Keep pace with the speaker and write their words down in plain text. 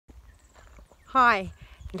Hi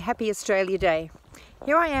and happy Australia Day.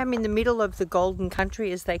 Here I am in the middle of the Golden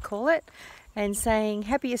Country, as they call it, and saying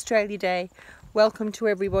happy Australia Day. Welcome to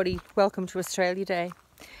everybody, welcome to Australia Day.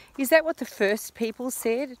 Is that what the first people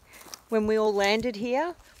said when we all landed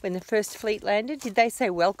here, when the first fleet landed? Did they say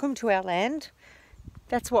welcome to our land?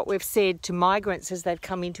 That's what we've said to migrants as they've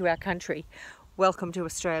come into our country. Welcome to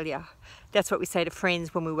Australia. That's what we say to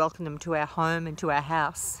friends when we welcome them to our home and to our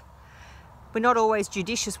house. We're not always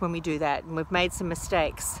judicious when we do that, and we've made some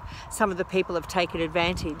mistakes. Some of the people have taken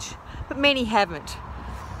advantage, but many haven't.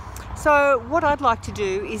 So what I'd like to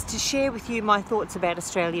do is to share with you my thoughts about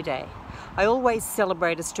Australia Day. I always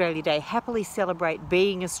celebrate Australia Day, happily celebrate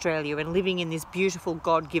being Australia and living in this beautiful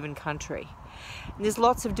God-given country. And there's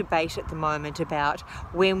lots of debate at the moment about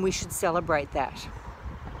when we should celebrate that.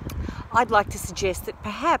 I'd like to suggest that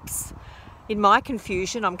perhaps in my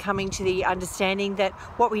confusion, I'm coming to the understanding that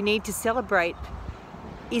what we need to celebrate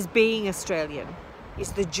is being Australian,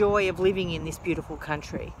 is the joy of living in this beautiful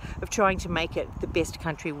country, of trying to make it the best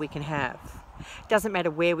country we can have. It doesn't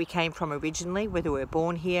matter where we came from originally, whether we're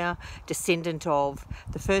born here, descendant of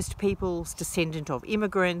the first peoples, descendant of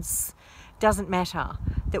immigrants. Doesn't matter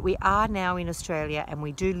that we are now in Australia and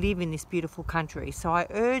we do live in this beautiful country. So I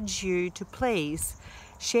urge you to please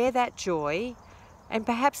share that joy. And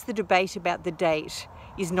perhaps the debate about the date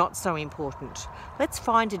is not so important. Let's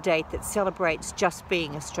find a date that celebrates just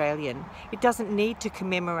being Australian. It doesn't need to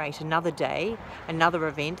commemorate another day, another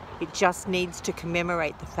event. It just needs to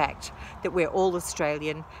commemorate the fact that we're all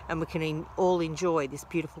Australian and we can all enjoy this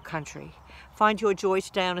beautiful country. Find your joy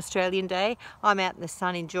today on Australian Day. I'm out in the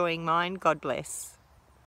sun enjoying mine. God bless.